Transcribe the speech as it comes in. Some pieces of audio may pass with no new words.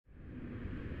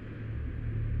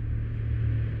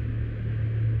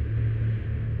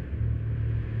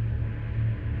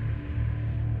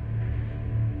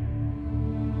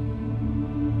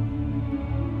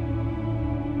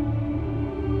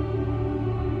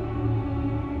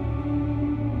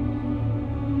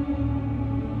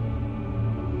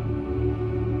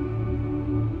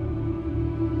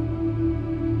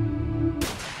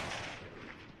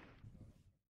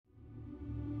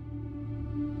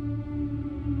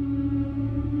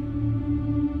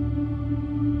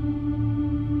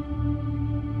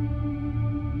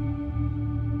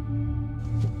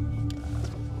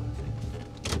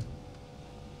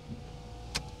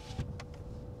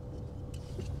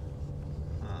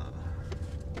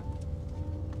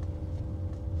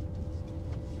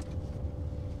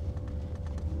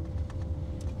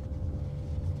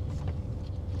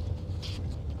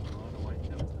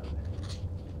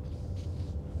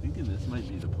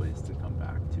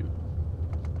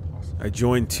I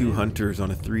joined two hunters on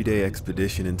a 3-day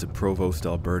expedition into Provost,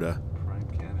 Alberta.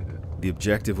 The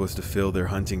objective was to fill their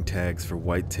hunting tags for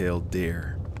white-tailed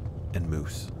deer and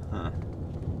moose.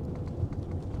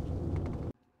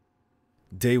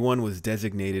 Day 1 was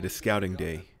designated a scouting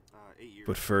day,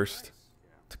 but first,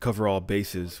 to cover all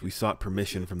bases, we sought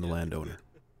permission from the landowner.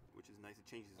 Which is nice, it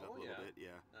changes it up a little bit, yeah.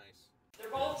 Nice. They're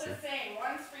both the same.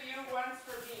 One's for you, one's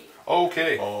for me.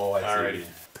 Okay. Oh, I see.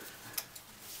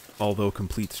 Although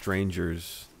complete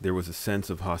strangers, there was a sense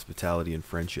of hospitality and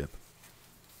friendship.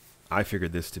 I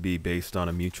figured this to be based on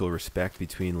a mutual respect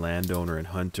between landowner and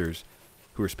hunters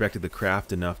who respected the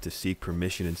craft enough to seek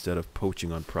permission instead of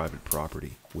poaching on private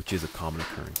property, which is a common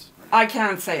occurrence. I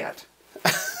can't say it.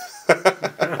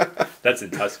 That's in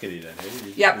Tuscany then,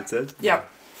 hey? Yep. It says? Yep.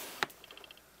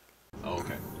 Oh,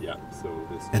 okay. Yeah. So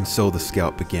this. And so the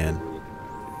scout began. So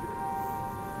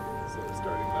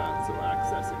starting that, so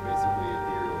accessing basically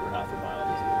here over half a mile.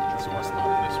 So what's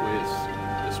not this way is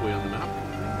this way on the map?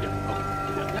 Yeah.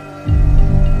 Okay. Yeah.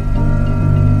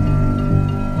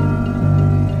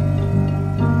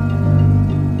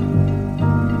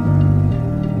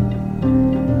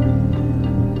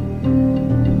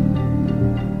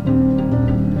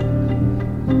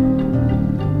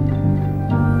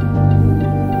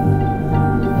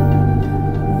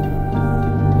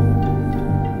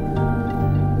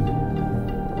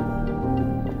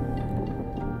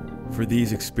 For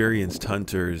these experienced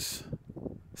hunters,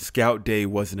 Scout Day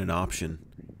wasn't an option.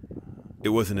 It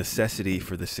was a necessity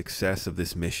for the success of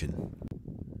this mission.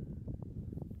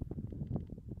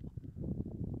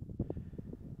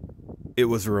 It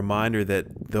was a reminder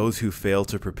that those who fail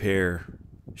to prepare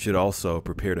should also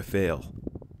prepare to fail.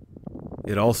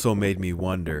 It also made me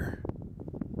wonder,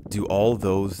 do all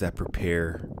those that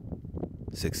prepare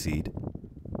succeed?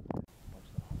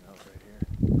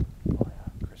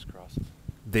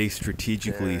 They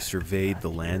strategically surveyed the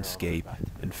landscape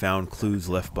and found clues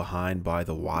left behind by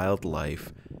the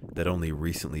wildlife that only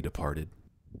recently departed.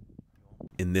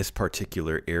 In this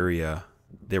particular area,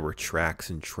 there were tracks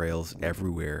and trails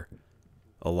everywhere,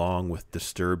 along with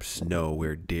disturbed snow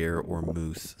where deer or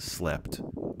moose slept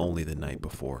only the night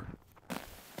before.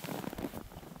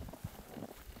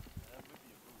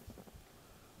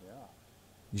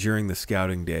 During the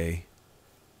scouting day,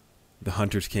 the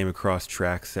hunters came across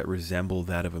tracks that resembled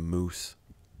that of a moose.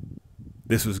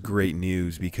 This was great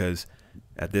news because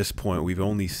at this point we've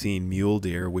only seen mule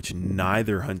deer, which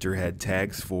neither hunter had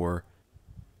tags for.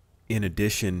 In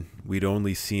addition, we'd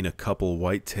only seen a couple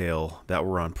whitetail that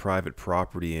were on private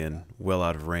property and well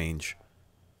out of range.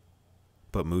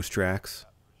 But moose tracks?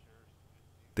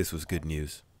 This was good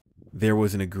news. There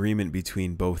was an agreement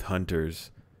between both hunters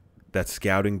that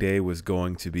scouting day was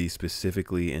going to be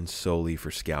specifically and solely for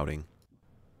scouting.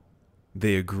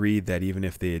 They agreed that even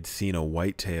if they had seen a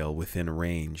whitetail within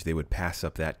range, they would pass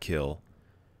up that kill.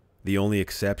 The only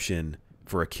exception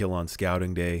for a kill on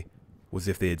scouting day was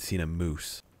if they had seen a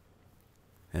moose.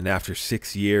 And after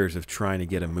 6 years of trying to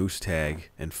get a moose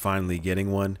tag and finally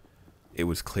getting one, it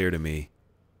was clear to me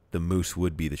the moose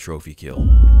would be the trophy kill.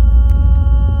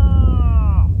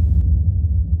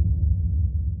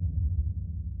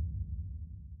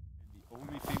 The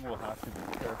only thing we'll have to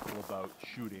be careful about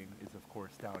shooting is, of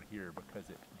course, down here because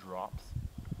it drops.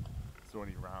 So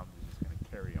any round is just going to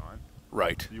carry on.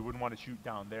 Right. So you wouldn't want to shoot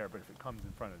down there, but if it comes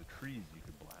in front of the trees, you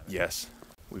could blam it. Yes.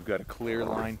 We've got a clear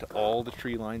line to all the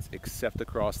tree lines except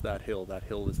across that hill. That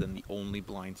hill is then the only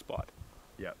blind spot.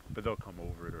 Yeah, but they'll come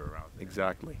over it or around it.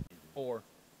 Exactly. Or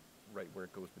right where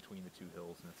it goes between the two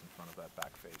hills and it's in front of that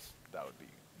back face. That would be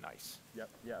nice. Yep,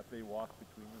 yeah, if they walk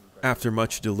between them. After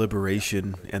much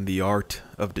deliberation and the art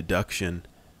of deduction,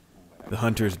 the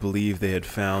hunters believed they had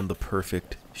found the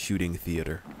perfect shooting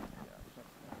theater.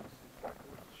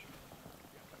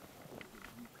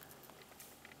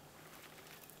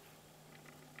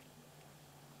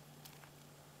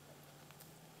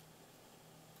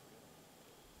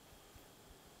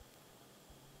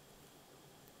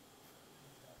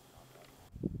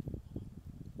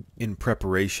 In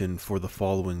preparation for the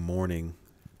following morning,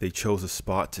 they chose a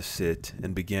spot to sit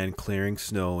and began clearing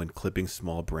snow and clipping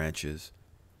small branches.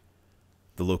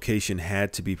 The location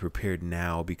had to be prepared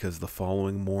now because the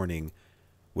following morning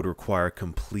would require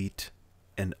complete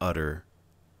and utter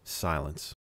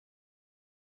silence.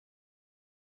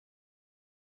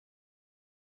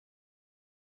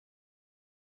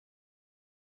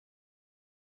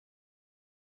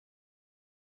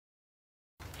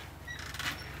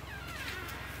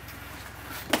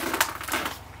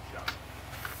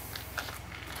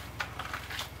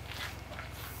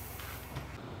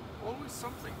 Always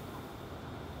something.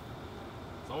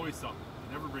 It's always something.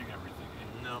 You never bring everything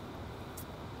in. No.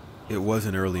 It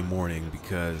wasn't early morning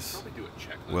because,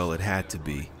 well, it had to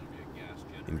be.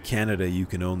 In Canada, you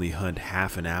can only hunt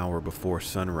half an hour before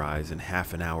sunrise and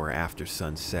half an hour after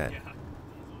sunset.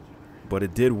 But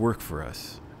it did work for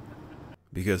us,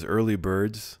 because early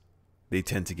birds, they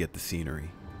tend to get the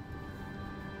scenery.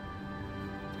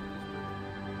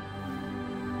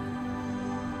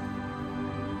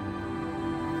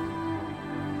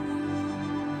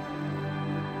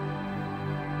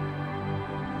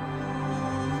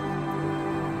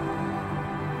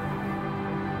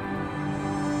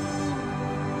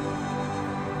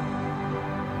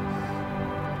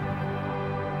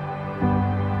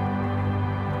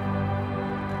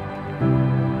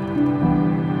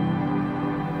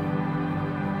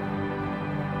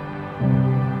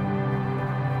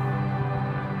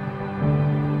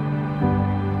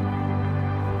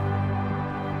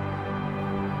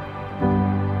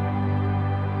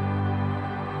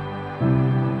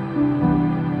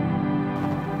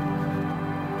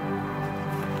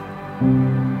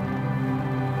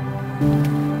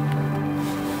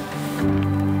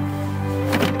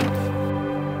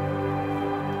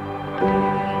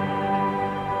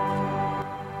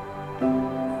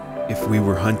 If we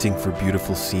were hunting for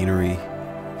beautiful scenery,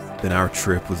 then our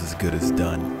trip was as good as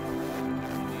done.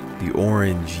 The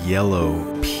orange,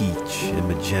 yellow, peach, and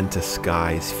magenta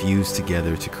skies fused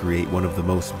together to create one of the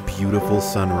most beautiful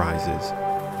sunrises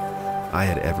I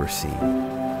had ever seen.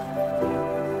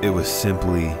 It was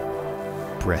simply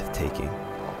breathtaking.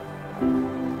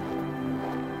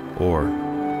 Or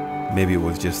maybe it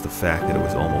was just the fact that it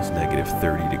was almost negative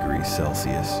 30 degrees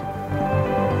Celsius.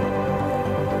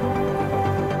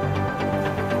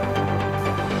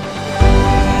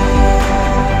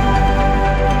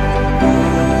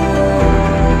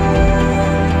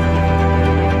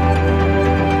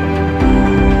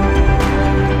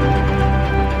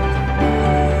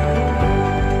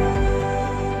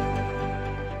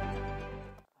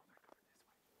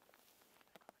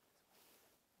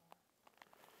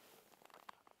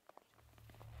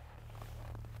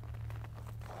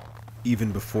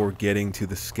 Even before getting to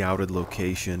the scouted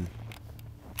location,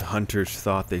 the hunters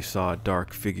thought they saw a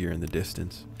dark figure in the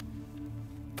distance.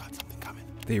 Got something coming.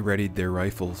 They readied their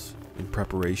rifles in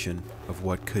preparation of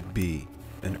what could be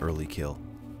an early kill.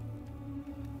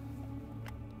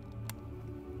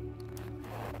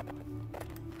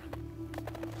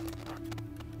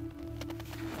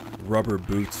 Rubber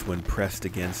boots, when pressed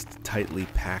against tightly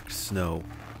packed snow,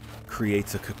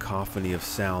 creates a cacophony of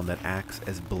sound that acts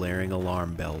as blaring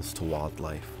alarm bells to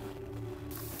wildlife.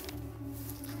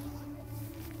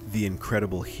 The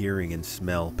incredible hearing and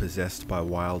smell possessed by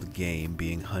wild game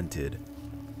being hunted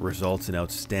results in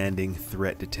outstanding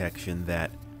threat detection that,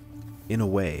 in a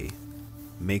way,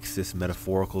 makes this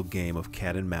metaphorical game of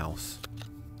cat and mouse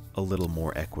a little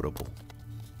more equitable.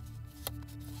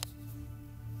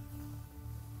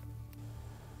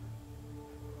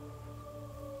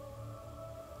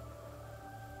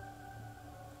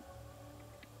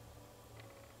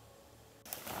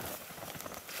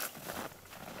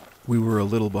 We were a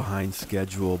little behind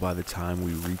schedule by the time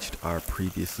we reached our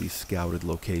previously scouted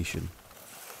location.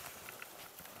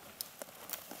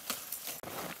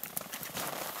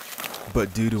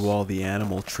 But due to all the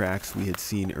animal tracks we had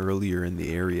seen earlier in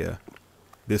the area,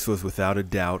 this was without a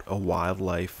doubt a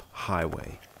wildlife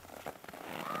highway.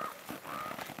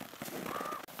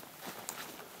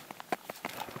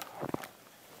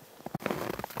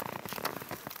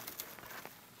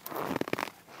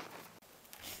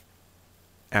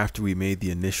 After we made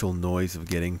the initial noise of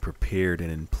getting prepared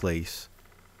and in place,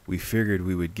 we figured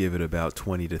we would give it about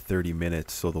 20 to 30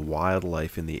 minutes so the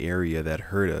wildlife in the area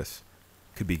that heard us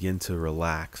could begin to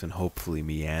relax and hopefully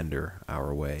meander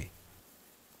our way.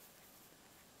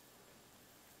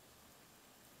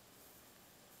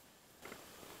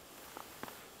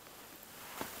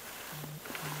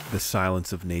 The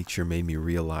silence of nature made me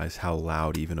realize how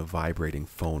loud even a vibrating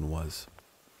phone was.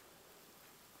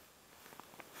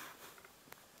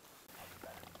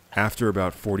 After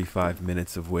about 45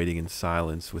 minutes of waiting in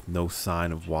silence with no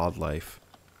sign of wildlife,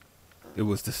 it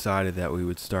was decided that we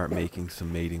would start making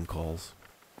some mating calls.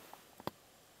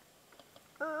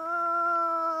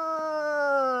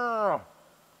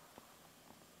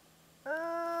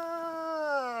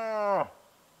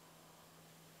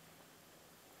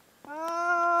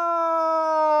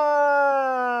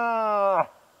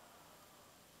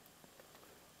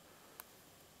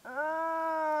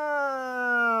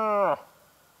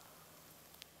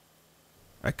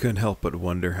 I couldn't help but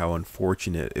wonder how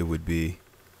unfortunate it would be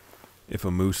if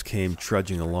a moose came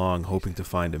trudging along hoping to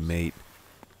find a mate,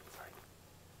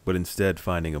 but instead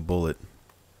finding a bullet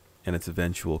and its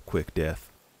eventual quick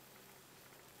death.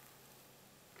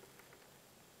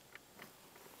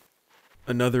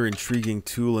 Another intriguing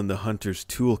tool in the hunter's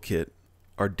toolkit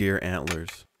are deer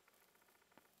antlers.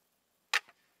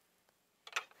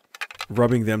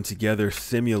 Rubbing them together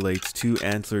simulates two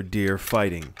antlered deer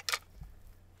fighting.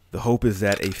 The hope is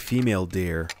that a female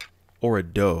deer, or a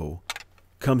doe,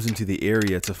 comes into the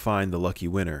area to find the lucky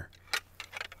winner.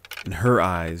 In her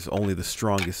eyes, only the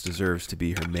strongest deserves to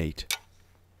be her mate.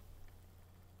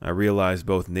 I realize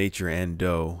both nature and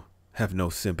doe have no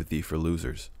sympathy for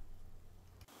losers.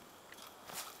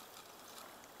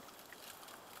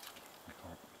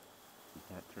 You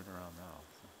can't turn around now.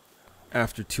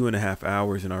 After 2.5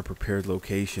 hours in our prepared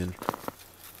location,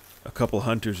 a couple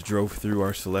hunters drove through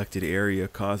our selected area,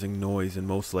 causing noise and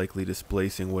most likely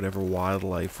displacing whatever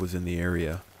wildlife was in the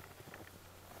area.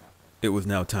 It was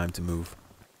now time to move.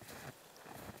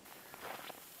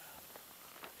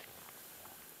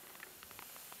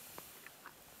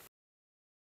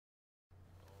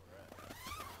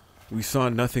 We saw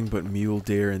nothing but mule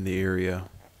deer in the area.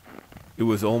 It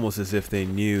was almost as if they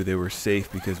knew they were safe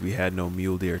because we had no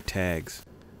mule deer tags.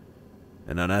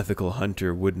 An unethical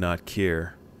hunter would not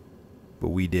care, but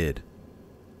we did.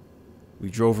 We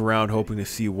drove around hoping to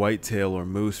see whitetail or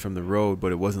moose from the road,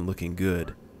 but it wasn't looking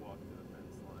good.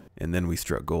 And then we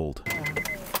struck gold. You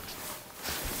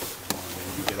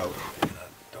get out.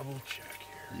 Double check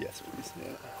here. Yes, please.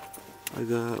 Yeah. I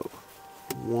got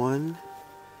 1,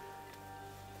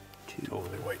 2.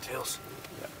 Totally whitetails.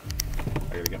 Yeah.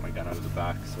 I gotta get my gun out of the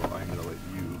back, so I'm gonna let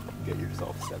you get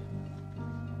yourself set.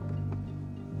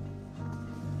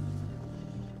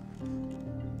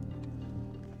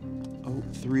 Oh,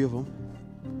 3 of them.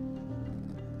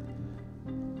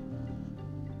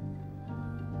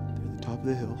 They're at the top of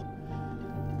the hill.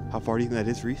 How far do you think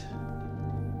that is, Reese?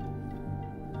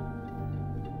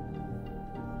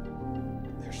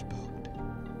 They're spooked.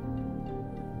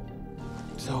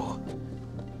 So,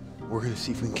 we're gonna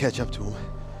see if we can catch up to them.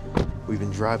 We've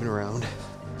been driving around.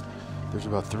 There's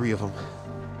about 3 of them.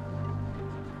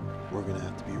 We're gonna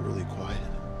have to be really quiet.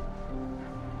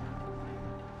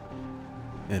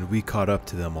 And we caught up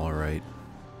to them all right.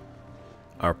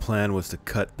 Our plan was to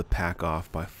cut the pack off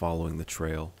by following the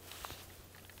trail.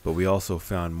 But we also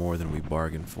found more than we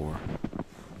bargained for.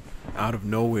 Out of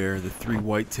nowhere, the 3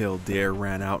 white-tailed deer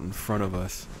ran out in front of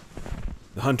us.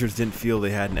 The hunters didn't feel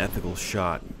they had an ethical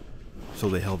shot, so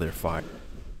they held their fire.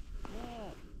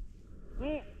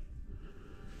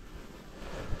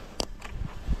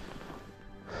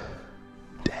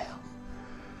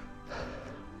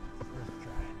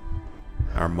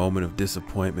 Our moment of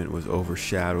disappointment was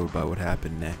overshadowed by what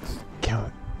happened next.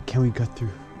 Can we cut through?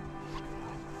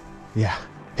 Yeah.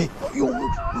 Hey, yo,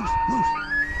 moose.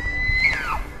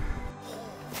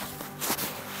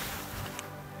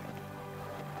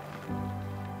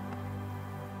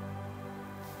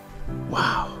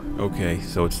 Wow. Okay,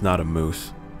 so it's not a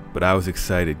moose, but I was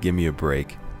excited. Give me a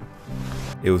break.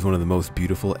 It was one of the most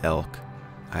beautiful elk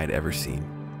I had ever seen.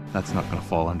 That's not going to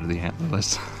fall under the antler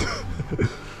list.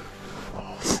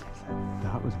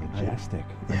 That was majestic.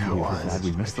 Yeah, it was. Glad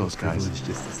we missed those guys.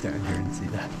 Just to stand here and see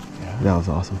that. Yeah. That was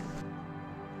awesome.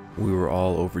 We were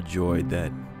all overjoyed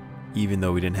that even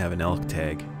though we didn't have an elk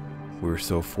tag, we were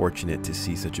so fortunate to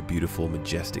see such a beautiful,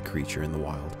 majestic creature in the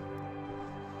wild.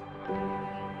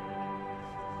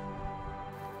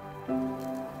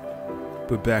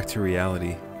 But back to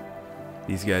reality.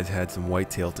 These guys had some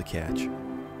whitetail to catch.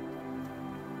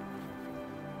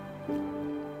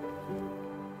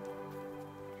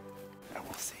 I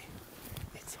will see.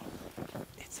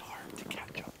 It's hard to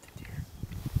catch up to deer.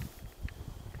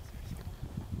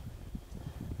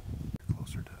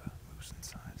 Closer to moose in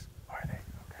size. Are they?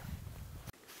 Okay.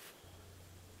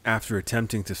 After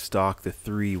attempting to stalk the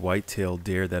 3 white-tailed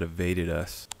deer that evaded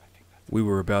us, we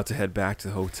were about to head back to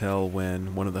the hotel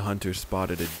when one of the hunters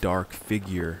spotted a dark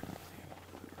figure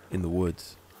in the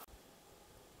woods.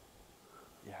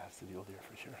 Yeah, it's the mule deer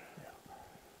for sure. Yeah.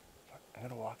 I'm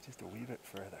gonna walk just a wee bit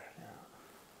further.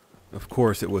 Yeah. Of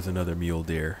course, it was another mule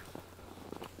deer.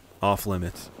 Off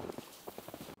limits.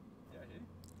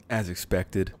 As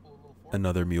expected,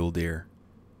 another mule deer.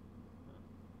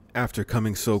 After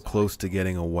coming so close to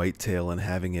getting a whitetail and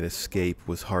having it escape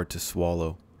was hard to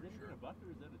swallow.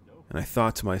 And I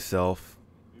thought to myself,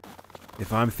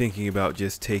 if I'm thinking about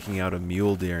just taking out a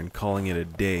mule deer and calling it a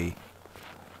day,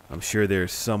 I'm sure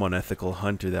there's some unethical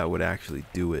hunter that would actually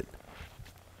do it.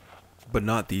 But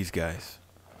not these guys.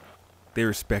 They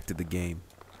respected the game.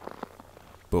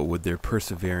 But would their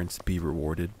perseverance be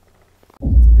rewarded?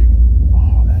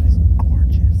 Oh, that is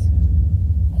gorgeous.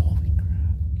 Holy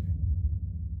crap.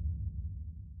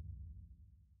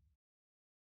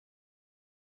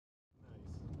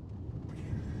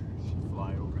 Nice.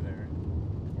 Fly over there.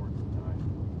 Towards the time.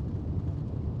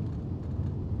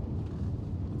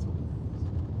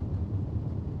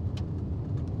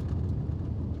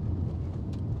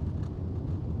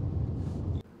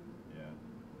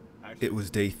 It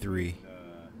was day 3,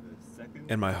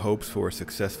 and my hopes for a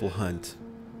successful hunt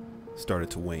started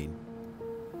to wane.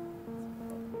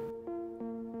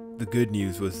 The good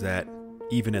news was that,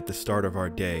 even at the start of our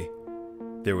day,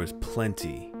 there was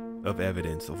plenty of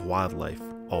evidence of wildlife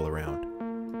all around.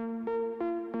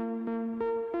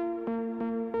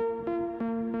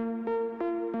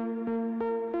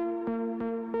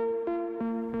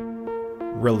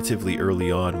 Relatively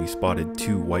early on, we spotted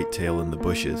 2 whitetail in the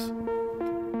bushes.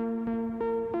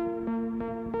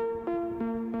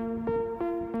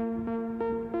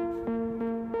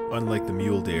 Unlike the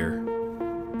mule deer,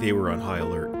 they were on high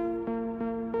alert.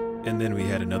 And then we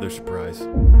had another surprise.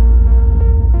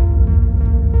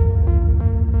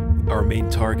 Our main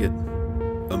target,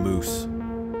 a moose,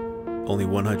 only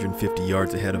 150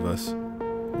 yards ahead of us,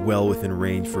 well within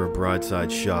range for a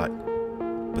broadside shot.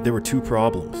 But there were 2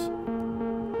 problems.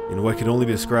 In what could only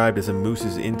be described as a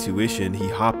moose's intuition, he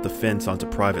hopped the fence onto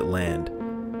private land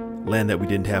that we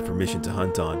didn't have permission to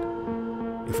hunt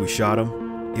on. If we shot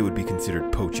him, it would be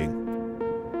considered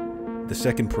poaching. The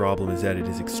second problem is that it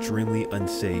is extremely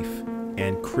unsafe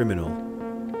and criminal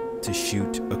to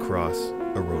shoot across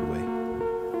a roadway.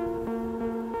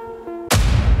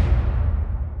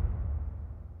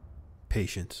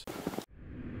 Patience.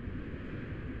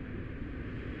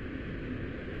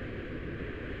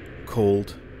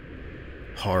 Cold,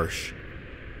 harsh,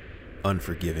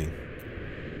 unforgiving.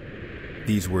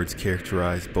 These words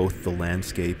characterize both the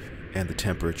landscape and the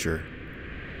temperature.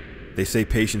 They say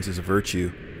patience is a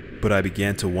virtue, but I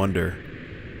began to wonder,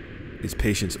 is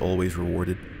patience always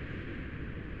rewarded? She's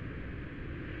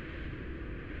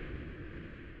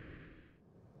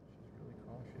really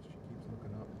cautious. She keeps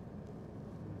looking up.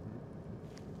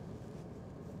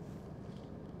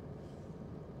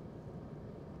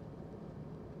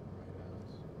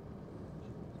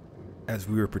 As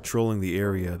we were patrolling the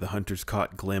area, the hunters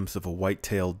caught a glimpse of a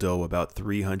white-tailed doe about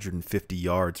 350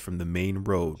 yards from the main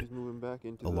road She's moving back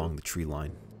into along the tree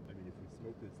line. I mean, if we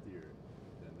smoke this deer,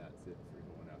 then that's it for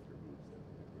going after moose.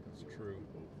 That's true.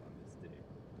 Both on this day.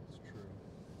 That's true.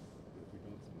 But if we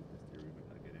don't smoke this deer, we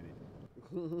might not get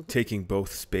anything. Taking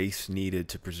both space needed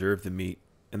to preserve the meat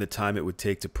and the time it would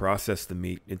take to process the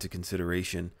meat into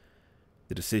consideration,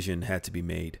 the decision had to be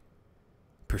made.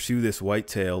 Pursue this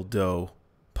white-tailed doe,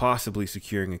 possibly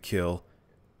securing a kill,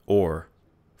 or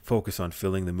focus on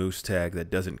filling the moose tag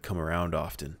that doesn't come around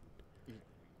often.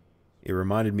 It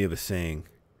reminded me of a saying,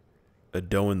 a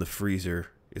doe in the freezer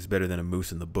is better than a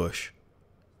moose in the bush,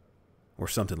 or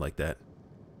something like that.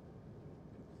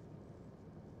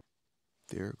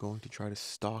 They're going to try to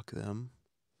stalk them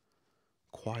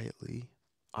quietly.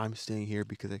 I'm staying here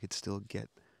because I could still get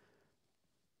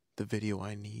the video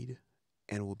I need,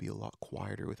 and it will be a lot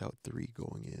quieter without 3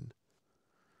 going in.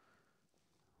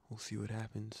 We'll see what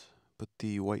happens, but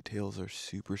the whitetails are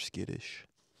super skittish.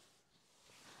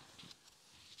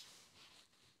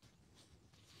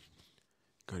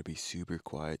 Gotta be super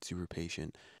quiet, super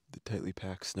patient. The tightly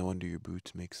packed snow under your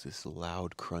boots makes this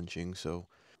loud crunching, so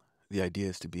the idea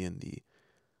is to be in the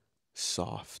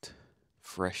soft,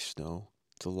 fresh snow.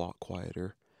 It's a lot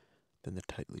quieter than the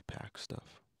tightly packed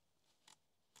stuff.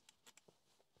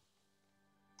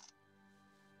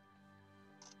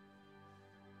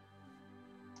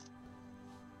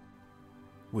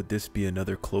 Would this be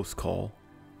another close call,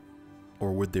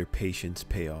 or would their patience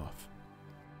pay off?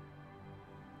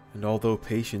 And although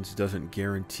patience doesn't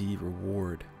guarantee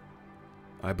reward,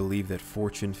 I believe that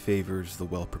fortune favors the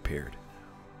well-prepared.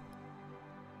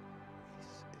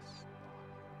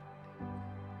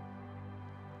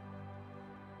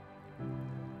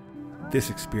 This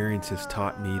experience has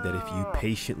taught me that if you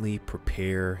patiently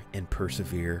prepare and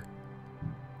persevere,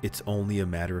 it's only a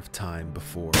matter of time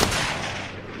before